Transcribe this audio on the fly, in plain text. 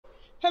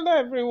Hello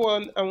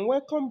everyone and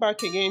welcome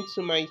back again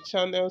to my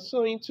channel.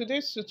 So in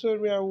today's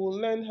tutorial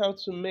we'll learn how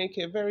to make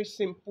a very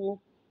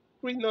simple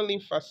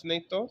crinoline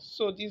fascinator.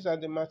 So these are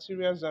the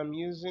materials I'm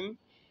using,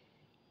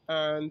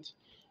 and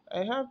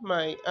I have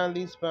my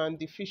Alice band,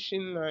 the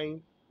fishing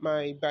line,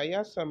 my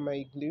bias and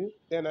my glue.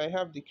 Then I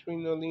have the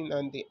crinoline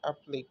and the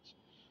applique.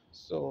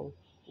 So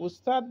we'll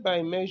start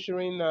by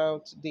measuring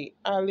out the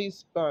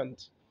Alice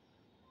band.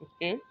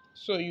 Okay,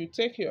 so you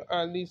take your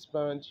Alice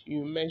band,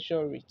 you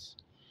measure it.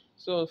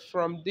 So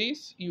from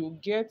this you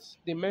get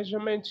the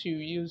measurement you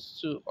use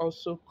to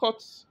also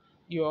cut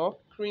your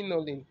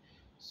crinoline.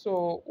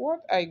 So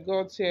what I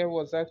got here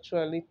was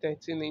actually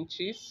 13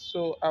 inches,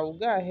 so I'll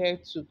go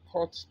ahead to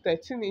cut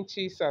 13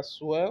 inches as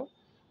well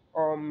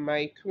on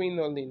my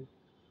crinoline.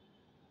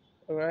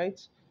 All right,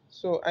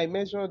 so I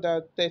measured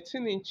out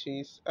 13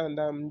 inches and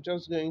I'm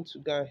just going to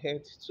go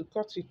ahead to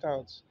cut it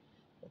out.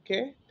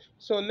 Okay,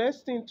 so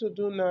next thing to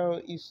do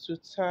now is to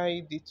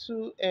tie the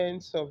two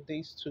ends of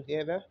this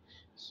together.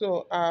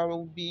 So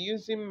I'll be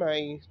using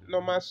my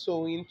normal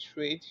sewing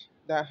thread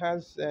that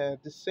has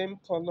the same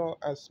color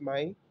as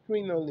my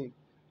crinoline.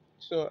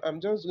 So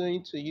I'm just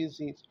going to use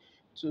it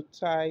to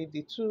tie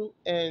the two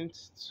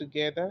ends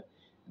together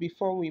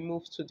before we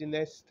move to the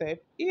next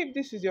step. If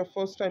this is your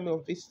first time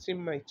of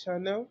visiting my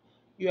channel,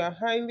 you are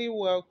highly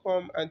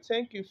welcome and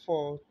thank you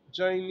for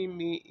joining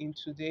me in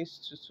today's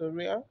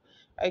tutorial.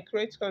 I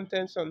create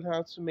content on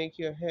how to make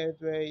your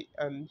hairdwear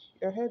and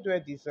your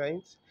hairdwear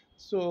designs.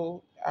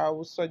 So I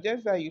would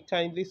suggest that you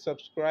kindly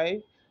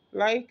subscribe,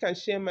 like and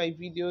share my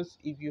videos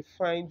if you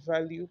find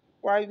value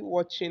while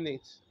watching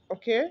it.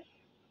 Okay?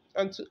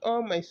 And to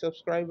all my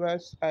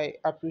subscribers, I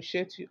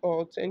appreciate you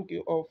all. Thank you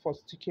all for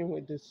sticking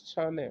with this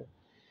channel.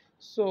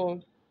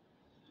 So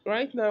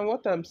right now,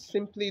 what I'm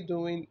simply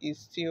doing is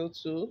still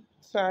to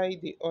tie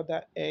the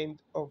other end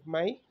of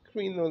my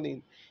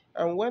crinoline.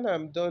 And when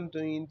I'm done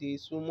doing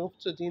this, we'll move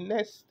to the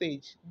next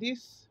stage.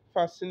 This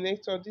very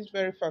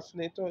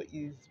fascinator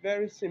is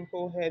very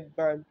simple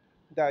headband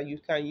that you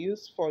can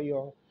use for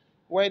your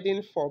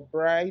wedding, for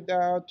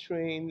bridal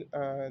train,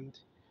 and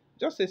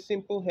just a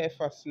simple hair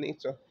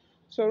fascinator.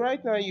 So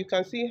right now you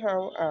can see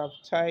how I've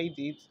tied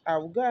it.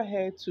 I'll go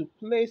ahead to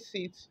place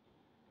the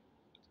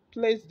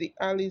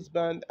Alice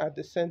band at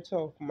the center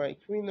of my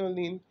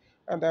crinoline,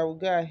 and I will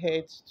go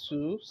ahead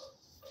to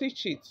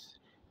stitch it,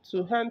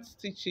 to hand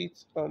stitch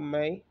it on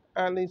my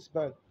Alice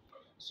band.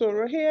 So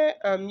right here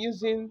I'm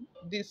using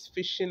this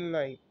fishing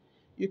line.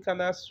 You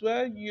can as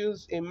well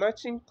use a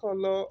matching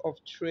color of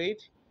thread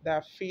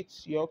that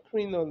fits your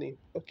crinoline,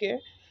 okay?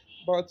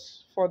 But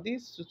for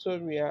this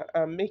tutorial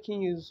I'm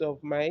making use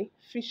of my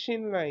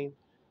fishing line.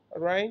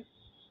 All right,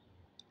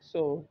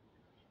 so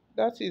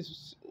that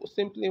is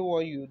simply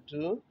what you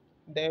do.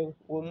 Then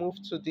we'll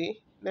move to the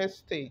next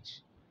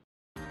stage.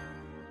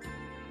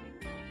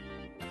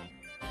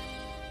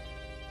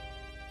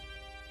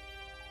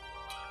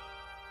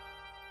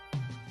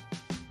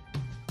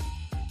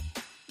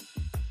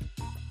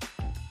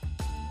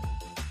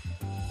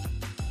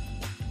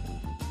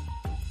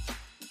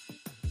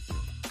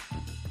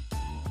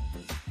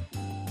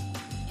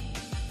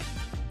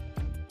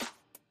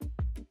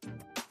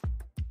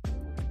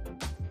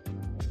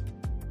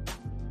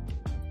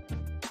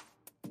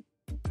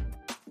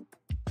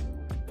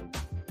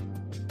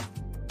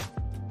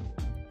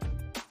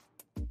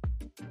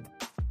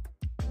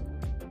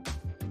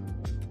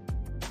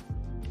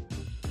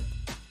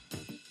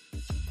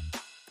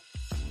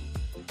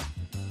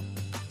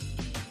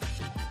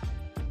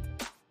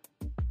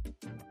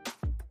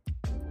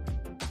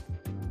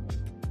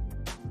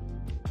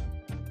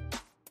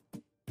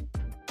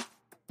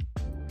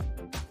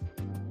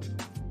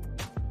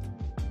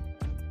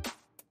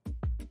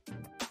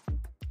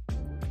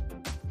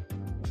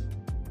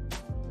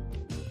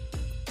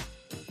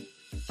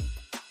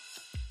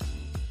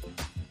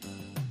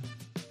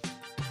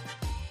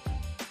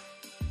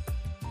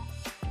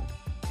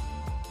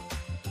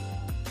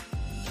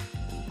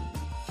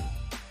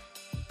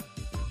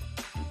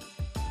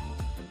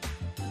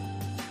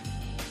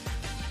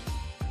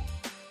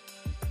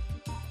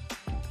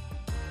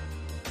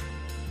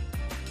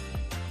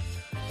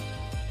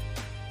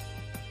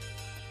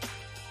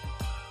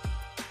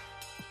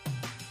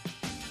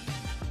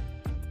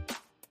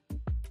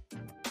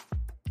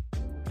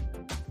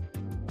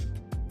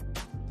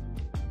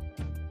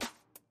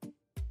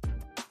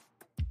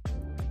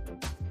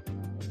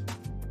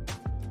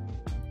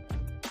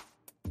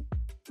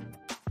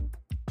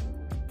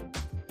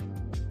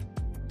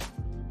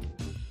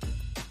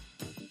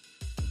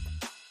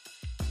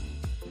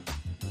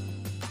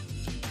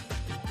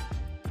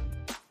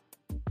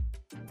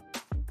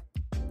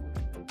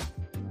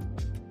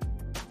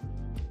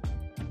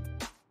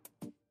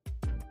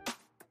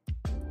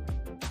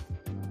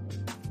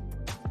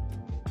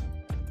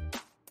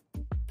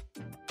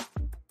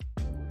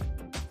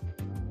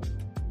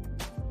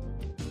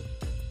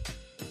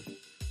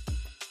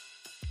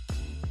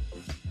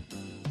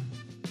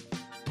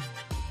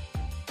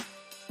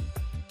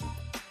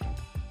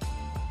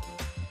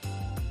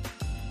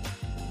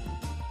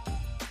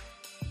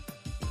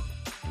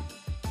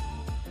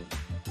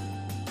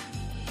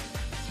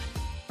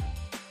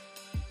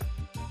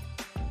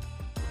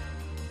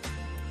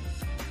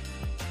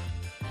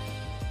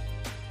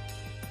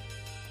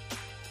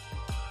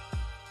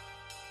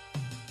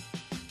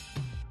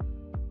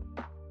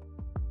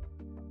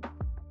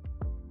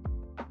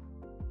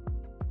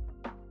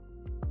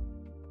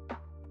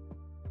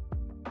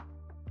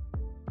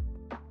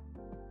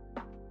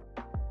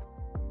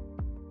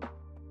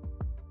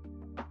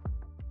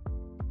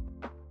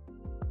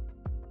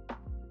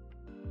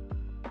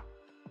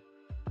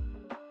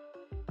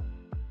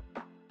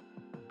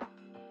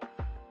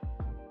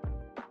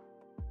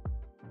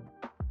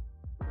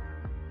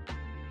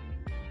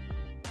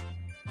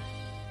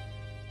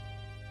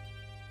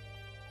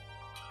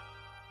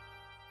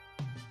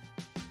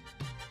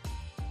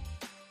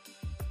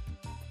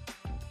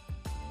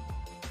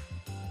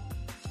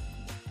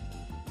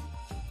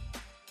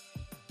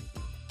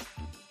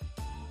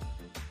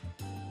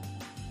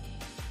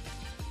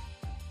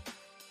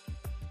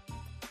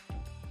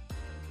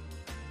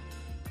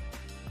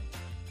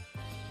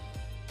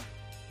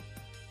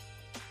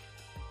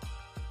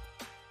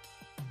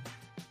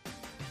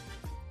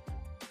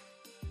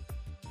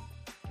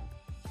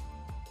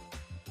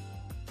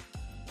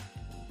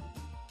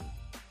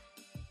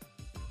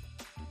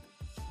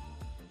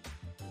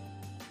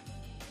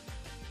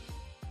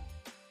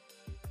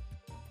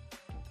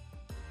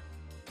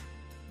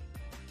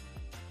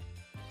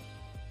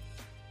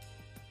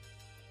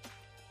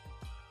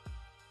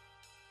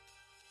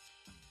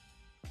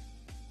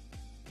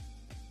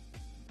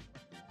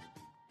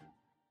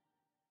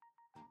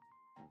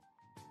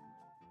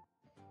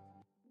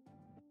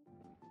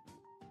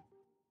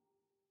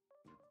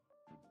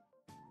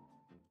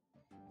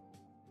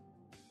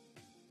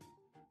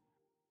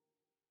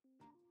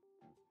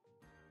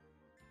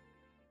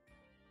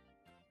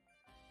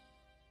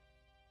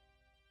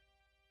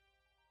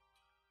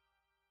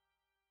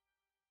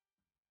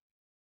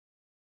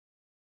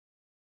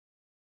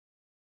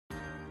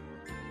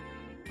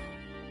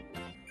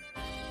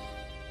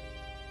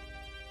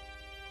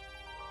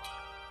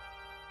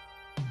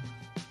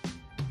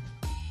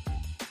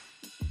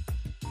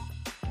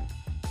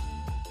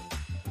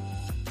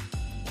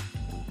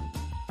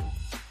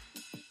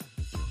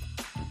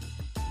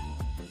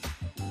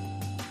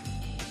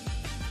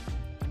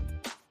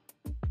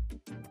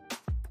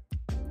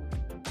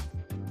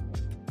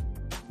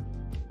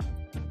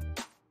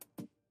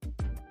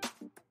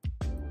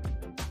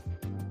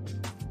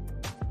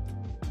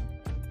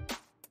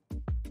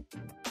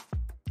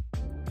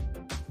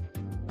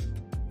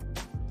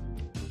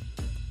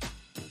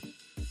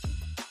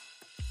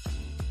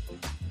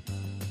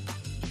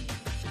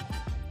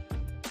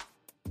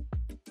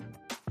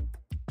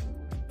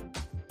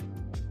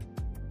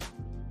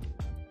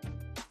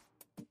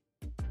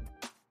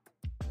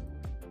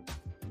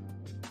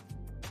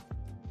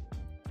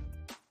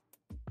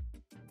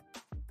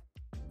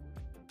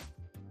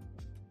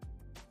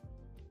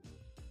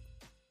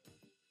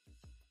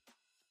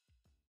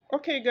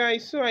 Okay,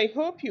 guys, so I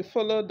hope you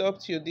followed up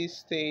to this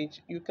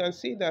stage. You can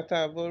see that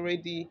I've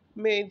already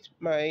made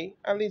my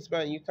Alice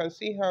band. You can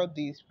see how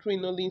the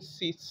crinoline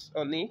sits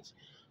on it.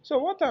 So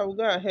what I'll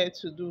go ahead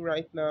to do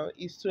right now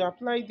is to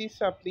apply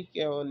this applique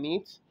on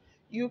it.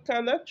 You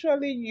can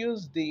actually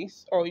use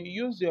this or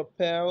use your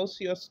pearls,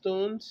 your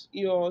stones,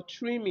 your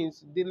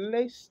trimmings, the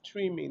lace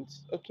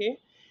trimmings, okay?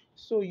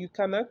 So you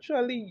can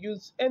actually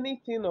use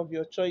anything of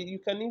your choice. You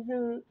can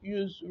even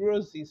use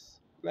roses,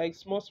 like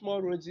small,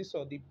 small roses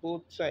or the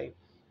bow tie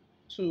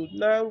to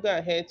now go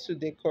ahead to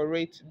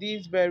decorate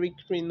this very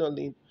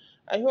crinoline.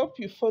 I hope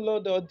you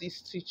followed all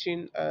this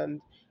teaching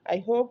and I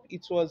hope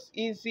it was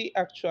easy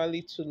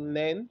actually to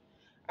learn.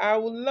 I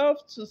would love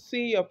to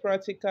see your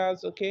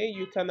practicals, okay?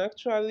 You can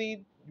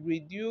actually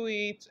redo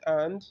it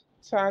and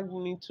tag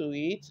me to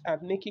it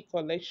at Nikki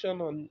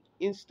Collection on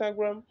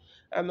Instagram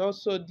and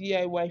also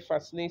DIY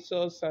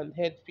Fascinators and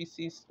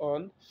Headpieces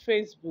on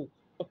Facebook,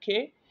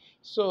 okay?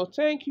 So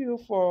thank you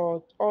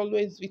for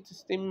always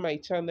visiting my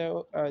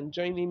channel and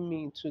joining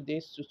me in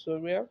today's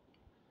tutorial.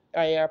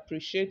 I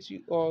appreciate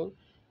you all.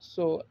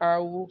 So I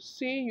will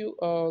see you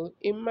all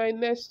in my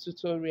next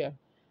tutorial.